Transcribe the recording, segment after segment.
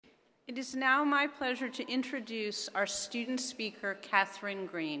It is now my pleasure to introduce our student speaker, Kathryn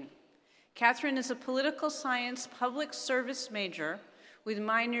Green. Kathryn is a political science public service major with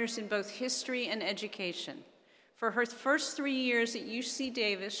minors in both history and education. For her first 3 years at UC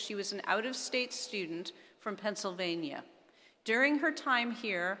Davis, she was an out-of-state student from Pennsylvania. During her time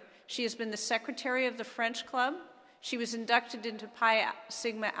here, she has been the secretary of the French Club. She was inducted into Pi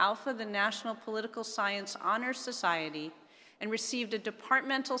Sigma Alpha, the National Political Science Honor Society, and received a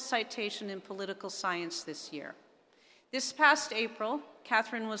departmental citation in political science this year. This past April,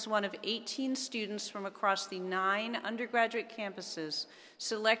 Kathryn was one of 18 students from across the 9 undergraduate campuses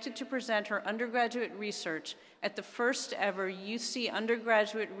selected to present her undergraduate research at the first ever UC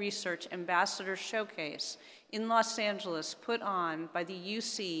Undergraduate Research Ambassador Showcase in Los Angeles, put on by the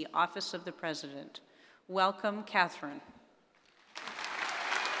UC Office of the President. Welcome, Kathryn.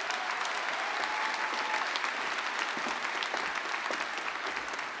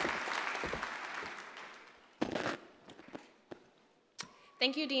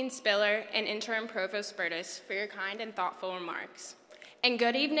 Thank you, Dean Spiller and Interim Provost Burtis, for your kind and thoughtful remarks. And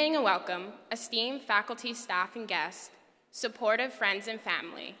good evening and welcome, esteemed faculty, staff, and guests, supportive friends and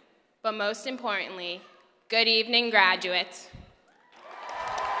family, but most importantly, good evening, graduates.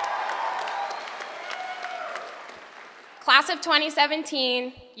 Class of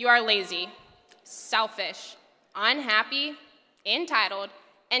 2017, you are lazy, selfish, unhappy, entitled,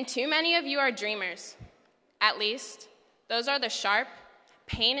 and too many of you are dreamers. At least, those are the sharp,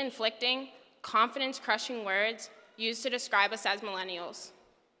 pain-inflicting, confidence-crushing words used to describe us as millennials.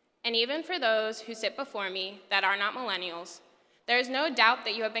 And even for those who sit before me that are not millennials, there is no doubt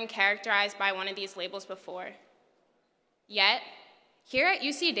that you have been characterized by one of these labels before. Yet, here at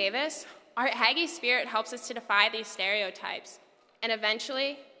UC Davis, our Aggie spirit helps us to defy these stereotypes, and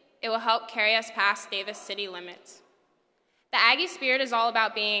eventually, it will help carry us past Davis city limits. The Aggie spirit is all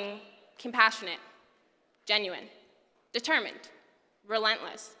about being compassionate, genuine, determined,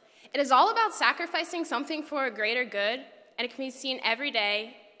 relentless. It is all about sacrificing something for a greater good, and it can be seen every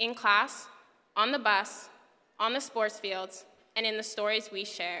day in class, on the bus, on the sports fields, and in the stories we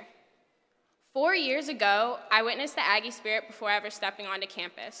share. 4 years ago, I witnessed the Aggie spirit before ever stepping onto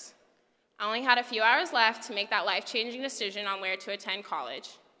campus. I only had a few hours left to make that life-changing decision on where to attend college.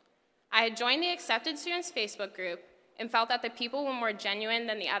 I had joined the Accepted Students Facebook group and felt that the people were more genuine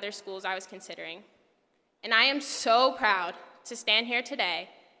than the other schools I was considering. And I am so proud to stand here today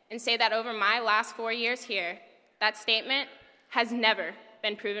and say that over my last 4 years here, that statement has never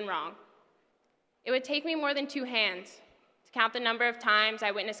been proven wrong. It would take me more than 2 hands to count the number of times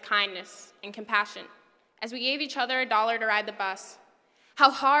I witnessed kindness and compassion as we gave each other $1 to ride the bus. How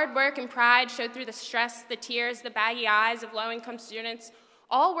hard work and pride showed through the stress, the tears, the baggy eyes of low-income students,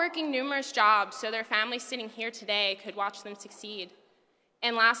 all working numerous jobs so their families sitting here today could watch them succeed.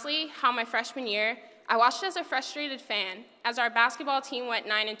 And lastly, how my freshman year, I watched as a frustrated fan as our basketball team went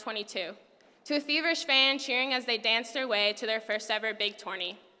 9-22, to a feverish fan cheering as they danced their way to their first ever big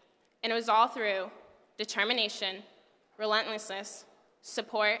tourney. And it was all through determination, relentlessness,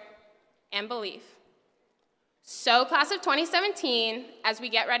 support, and belief. So, class of 2017, as we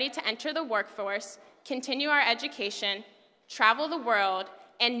get ready to enter the workforce, continue our education, travel the world,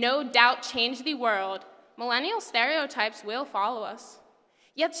 and no doubt change the world, millennial stereotypes will follow us.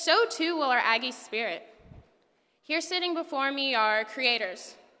 Yet so too will our Aggie spirit. Here sitting before me are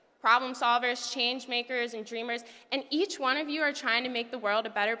creators, problem solvers, change makers, and dreamers, and each one of you are trying to make the world a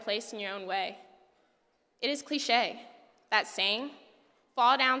better place in your own way. It is cliche, that saying,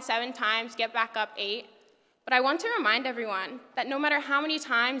 fall down 7 times, get back up 8, but I want to remind everyone that no matter how many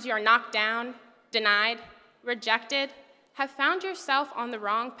times you are knocked down, denied, rejected, have found yourself on the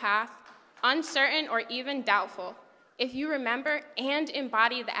wrong path, uncertain or even doubtful, if you remember and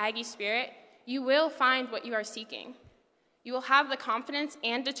embody the Aggie spirit, you will find what you are seeking. You will have the confidence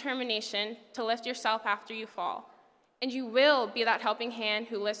and determination to lift yourself after you fall, and you will be that helping hand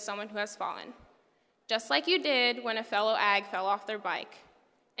who lifts someone who has fallen, just like you did when a fellow Ag fell off their bike,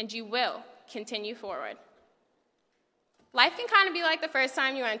 and you will continue forward. Life can kind of be like the first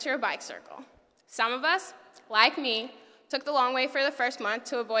time you enter a bike circle. Some of us, like me, took the long way for the first month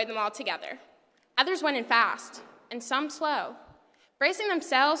to avoid them altogether. Others went in fast, and some slow, bracing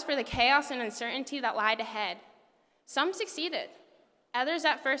themselves for the chaos and uncertainty that lied ahead. Some succeeded, others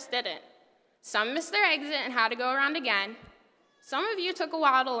at first didn't. Some missed their exit and had to go around again. Some of you took a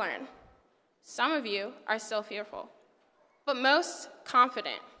while to learn. Some of you are still fearful, but most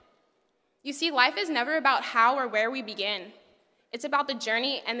confident. You see, life is never about how or where we begin. It's about the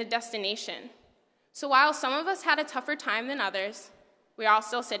journey and the destination. So while some of us had a tougher time than others, we're all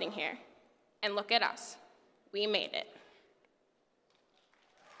still sitting here. And look at us. We made it.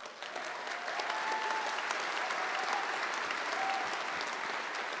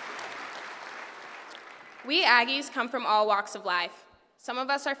 We Aggies come from all walks of life. Some of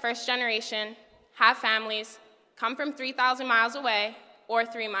us are first generation, have families, come from 3,000 miles away or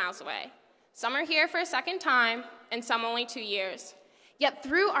 3 miles away. Some are here for a second time, and some only 2 years. Yet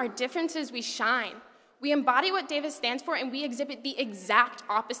through our differences, we shine. We embody what Davis stands for, and we exhibit the exact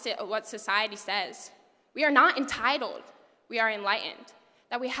opposite of what society says. We are not entitled. We are enlightened.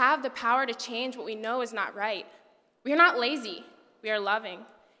 That we have the power to change what we know is not right. We are not lazy. We are loving.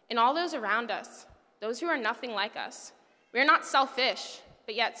 And all those around us, those who are nothing like us. We are not selfish,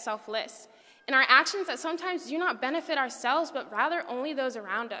 but yet selfless. In our actions that sometimes do not benefit ourselves, but rather only those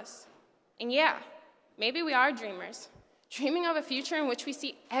around us. And yeah, maybe we are dreamers, dreaming of a future in which we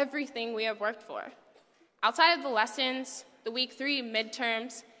see everything we have worked for. Outside of the lessons, the week 3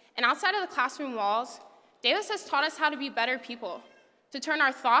 midterms, and outside of the classroom walls, Davis has taught us how to be better people, to turn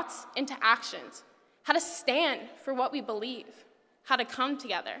our thoughts into actions, how to stand for what we believe, how to come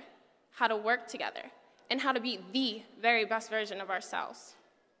together, how to work together, and how to be the very best version of ourselves.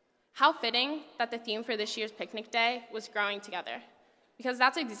 How fitting that the theme for this year's picnic day was growing together, because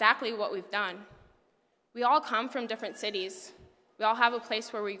that's exactly what we've done. We all come from different cities. We all have a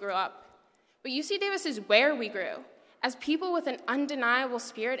place where we grew up. But UC Davis is where we grew, as people with an undeniable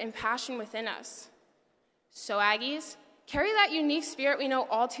spirit and passion within us. So Aggies, carry that unique spirit we know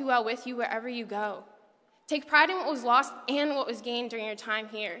all too well with you wherever you go. Take pride in what was lost and what was gained during your time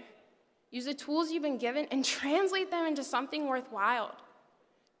here. Use the tools you've been given and translate them into something worthwhile.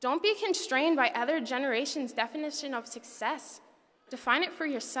 Don't be constrained by other generations' definition of success. Define it for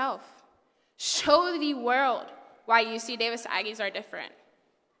yourself. Show the world why UC Davis Aggies are different.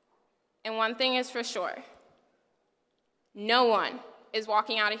 And one thing is for sure, no one is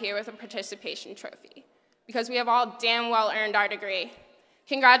walking out of here with a participation trophy, because we have all damn well earned our degree.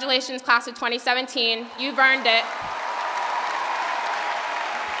 Congratulations, class of 2017. You've earned it.